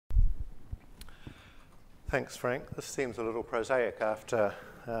Thanks, Frank. This seems a little prosaic after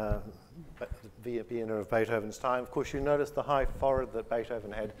Vienna of Beethoven's time. Of course, you notice the high forehead that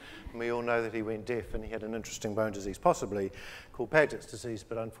Beethoven had, and we all know that he went deaf and he had an interesting bone disease, possibly called Paget's disease,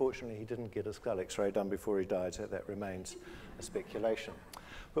 but unfortunately he didn't get a skull x-ray done before he died, so that remains a speculation.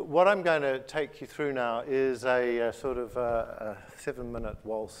 But what I'm going to take you through now is a sort of a 7-minute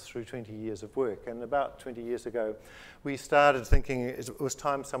waltz through 20 years of work. And about 20 years ago, we started thinking it was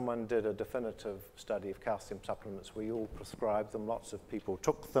time someone did a definitive study of calcium supplements. We all prescribed them. Lots of people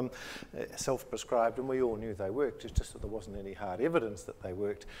took them, self-prescribed, and we all knew they worked. It's just that there wasn't any hard evidence that they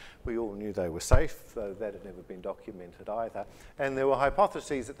worked. We all knew they were safe, though that had never been documented either. And there were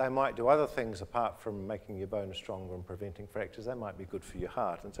hypotheses that they might do other things apart from making your bones stronger and preventing fractures. They might be good for your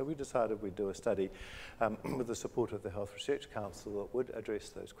heart. And so we decided we'd do a study with the support of the Health Research Council that would address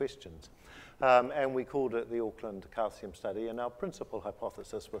those questions. And we called it the Auckland Calcium Study, and our principal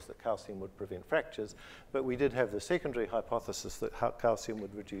hypothesis was that calcium would prevent fractures, but we did have the secondary hypothesis that calcium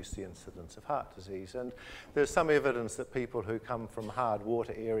would reduce the incidence of heart disease. And there's some evidence that people who come from hard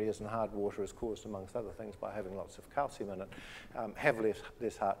water areas, and hard water is caused, amongst other things, by having lots of calcium in it, have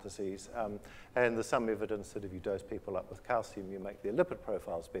less heart disease. And there's some evidence that if you dose people up with calcium, you make their lipid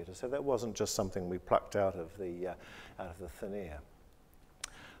profiles better. So that wasn't just something we plucked out of the thin air.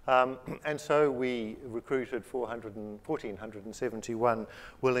 And so we recruited 1,471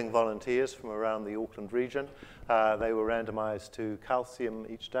 willing volunteers from around the Auckland region. They were randomized to calcium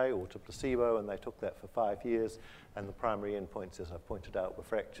each day or to placebo, and they took that for 5 years. And the primary endpoints, as I've pointed out, were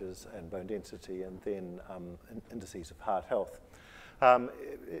fractures and bone density, and then indices of heart health.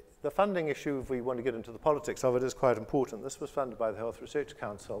 The funding issue, if we want to get into the politics of it, is quite important. This was funded by the Health Research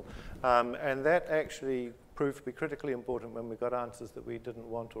Council, and that actually proved to be critically important when we got answers that we didn't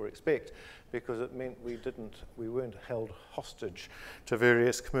want or expect, because it meant we weren't held hostage to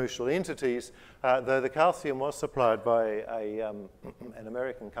various commercial entities, though the calcium was supplied by an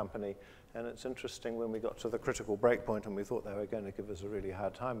American company. And it's interesting, when we got to the critical breakpoint and we thought they were going to give us a really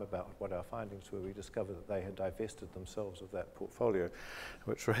hard time about what our findings were, we discovered that they had divested themselves of that portfolio,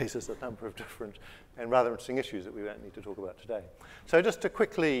 which raises a number of different and rather interesting issues that we won't need to talk about today. So just to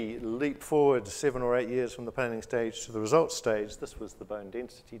quickly leap forward 7 or 8 years from the planning stage to the results stage, this was the bone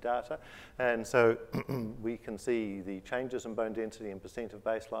density data. And so we can see the changes in bone density and percent of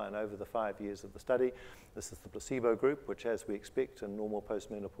baseline over the 5 years of the study. This is the placebo group, which, as we expect in normal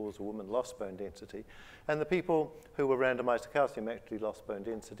postmenopausal women, lost bone density. And the people who were randomized to calcium actually lost bone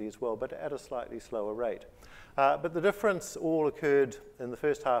density as well, but at a slightly slower rate. But the difference all occurred in the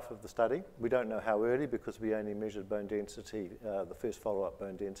first half of the study. We don't know how early, because we only measured bone density. The first follow-up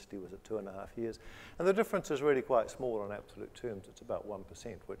bone density was at 2.5 years. And the difference is really quite small in absolute terms. It's about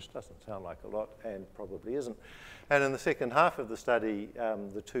 1%, which doesn't sound like a lot and probably isn't. And in the second half of the study,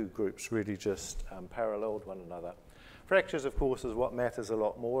 the two groups really just paralleled one another. Fractures, of course, is what matters a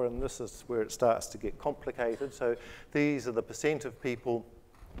lot more, and this is where it starts to get complicated. So these are the percent of people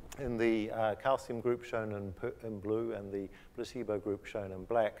in the calcium group shown in blue and the placebo group shown in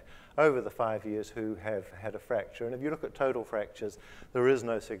black over the 5 years who have had a fracture. And if you look at total fractures, there is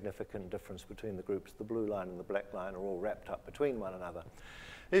no significant difference between the groups. The blue line and the black line are all wrapped up between one another.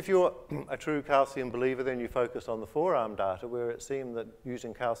 If you're a true calcium believer, then you focus on the forearm data, where it seemed that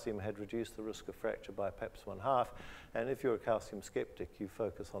using calcium had reduced the risk of fracture by perhaps 1/2. And if you're a calcium skeptic, you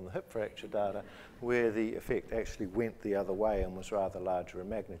focus on the hip fracture data, where the effect actually went the other way and was rather larger in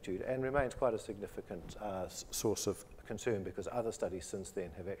magnitude, and remains quite a significant source of concern, because other studies since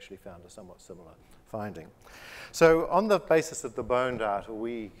then have actually found a somewhat similar finding. So on the basis of the bone data,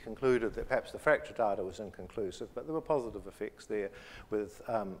 we concluded that perhaps the fracture data was inconclusive, but there were positive effects there with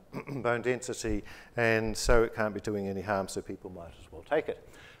bone density, and so it can't be doing any harm, so people might as well take it.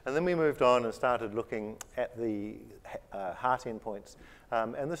 And then we moved on and started looking at the heart endpoints.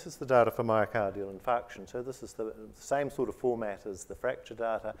 And this is the data for myocardial infarction. So this is the same sort of format as the fracture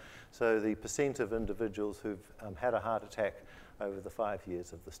data. So the percent of individuals who've had a heart attack over the 5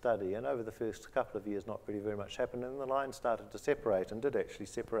 years of the study. And over the first couple of years, not really very much happened, and the line started to separate, and did actually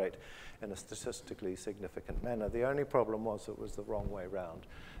separate in a statistically significant manner. The only problem was it was the wrong way round.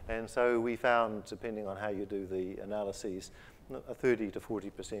 And so we found, depending on how you do the analyses, a 30 to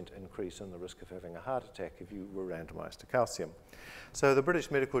 40% increase in the risk of having a heart attack if you were randomized to calcium. So the British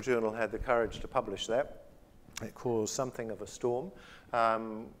Medical Journal had the courage to publish that. It caused something of a storm.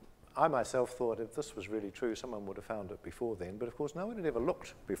 I myself thought if this was really true, someone would have found it before then, but of course no one had ever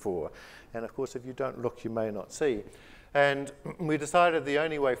looked before. And of course if you don't look, you may not see. And we decided the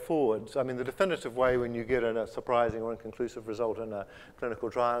only way forward, I mean the definitive way when you get a surprising or inconclusive result in a clinical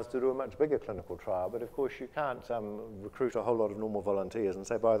trial is to do a much bigger clinical trial, but of course you can't recruit a whole lot of normal volunteers and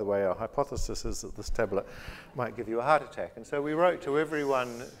say, by the way, our hypothesis is that this tablet might give you a heart attack. And so we wrote to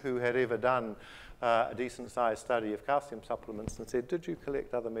everyone who had ever done a decent-sized study of calcium supplements and said, did you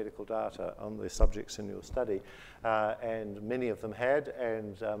collect other medical data on the subjects in your study? And many of them had,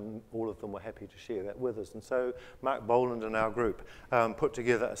 and all of them were happy to share that with us. And so Mark Boland and our group put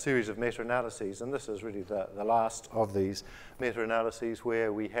together a series of meta-analyses, and this is really the last of these meta-analyses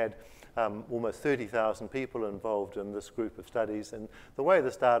where we had almost 30,000 people involved in this group of studies. And the way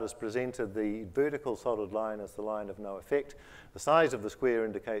this data is presented, the vertical solid line is the line of no effect. The size of the square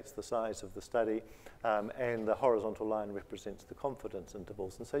indicates the size of the study, and the horizontal line represents the confidence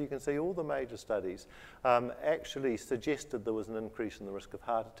intervals. And so you can see all the major studies actually suggested there was an increase in the risk of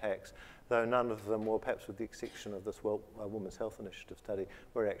heart attacks, though none of them, or perhaps with the exception of this Women's Health Initiative study,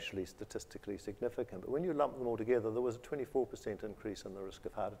 were actually statistically significant. But when you lump them all together, there was a 24% increase in the risk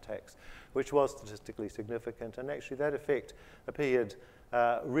of heart attacks, which was statistically significant. And actually that effect appeared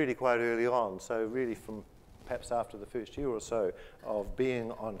really quite early on, so really from perhaps after the first year or so of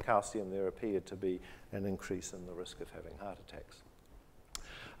being on calcium, there appeared to be an increase in the risk of having heart attacks.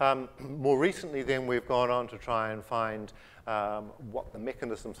 More recently then we've gone on to try and find what the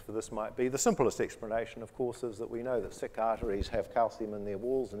mechanisms for this might be. The simplest explanation, of course, is that we know that sick arteries have calcium in their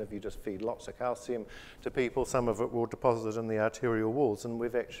walls, and if you just feed lots of calcium to people, some of it will deposit in the arterial walls. And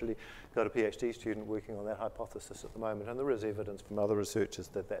we've actually got a PhD student working on that hypothesis at the moment, and there is evidence from other researchers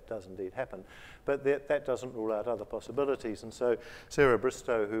that that does indeed happen. But that doesn't rule out other possibilities. And so Sarah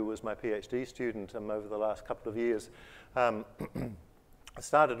Bristow, who was my PhD student over the last couple of years,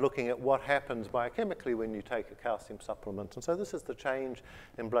 started looking at what happens biochemically when you take a calcium supplement. And so this is the change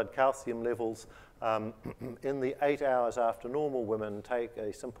in blood calcium levels in the 8 hours after normal women take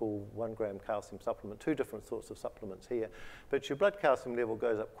a simple 1 gram calcium supplement, 2 different sorts of supplements here. But your blood calcium level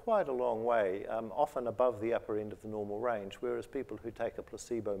goes up quite a long way, often above the upper end of the normal range, whereas people who take a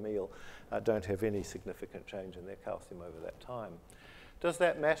placebo meal don't have any significant change in their calcium over that time. Does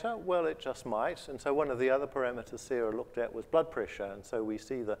that matter? Well, it just might. And so one of the other parameters Sarah looked at was blood pressure. And so we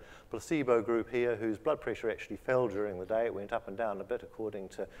see the placebo group here whose blood pressure actually fell during the day. It went up and down a bit according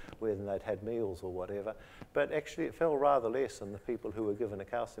to whether they'd had meals or whatever. But actually it fell rather less than the people who were given a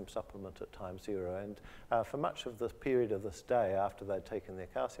calcium supplement at time 0. And for much of the period of this day after they'd taken their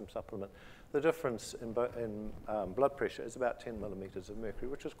calcium supplement, the difference in blood pressure is about 10 millimeters of mercury,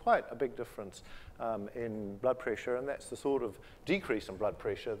 which is quite a big difference in blood pressure, and that's the sort of decrease in blood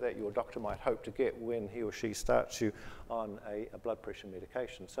pressure that your doctor might hope to get when he or she starts you on a blood pressure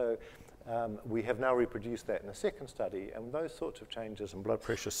medication. So we have now reproduced that in a second study, and those sorts of changes in blood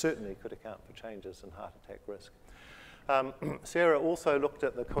pressure certainly could account for changes in heart attack risk. Sarah also looked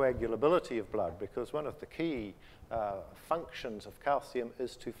at the coagulability of blood, because one of the key functions of calcium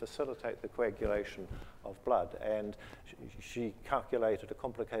is to facilitate the coagulation of blood, and she calculated a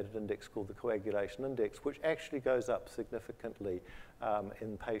complicated index called the coagulation index, which actually goes up significantly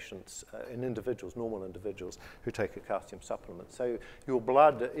in patients, in individuals, normal individuals who take a calcium supplement. So your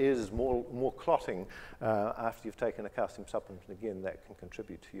blood is more clotting after you've taken a calcium supplement, and again that can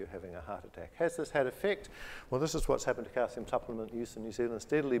contribute to you having a heart attack. Has this had effect? Well, this is what's happened to calcium supplement use in New Zealand,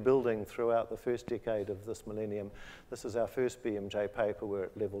 steadily building throughout the first decade of this millennium. This is our first BMJ paper where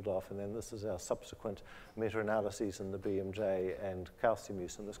it leveled off, and then this is our subsequent meta-analyses in the BMJ, and calcium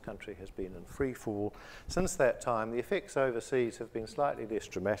use in this country has been in free fall. Since that time, the effects overseas have been slightly less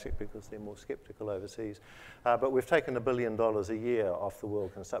dramatic because they're more skeptical overseas, but we've taken $1 billion a year off the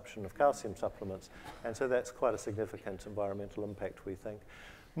world consumption of calcium supplements, and so that's quite a significant environmental impact, we think.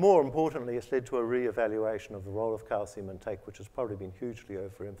 More importantly, it's led to a re-evaluation of the role of calcium intake, which has probably been hugely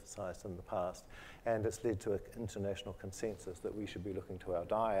overemphasized in the past, and it's led to an international consensus that we should be looking to our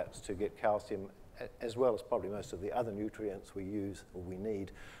diets to get calcium as well as probably most of the other nutrients we use or we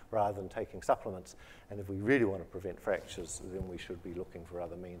need, rather than taking supplements. And if we really want to prevent fractures, then we should be looking for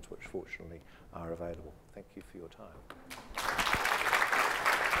other means which fortunately are available. Thank you for your time.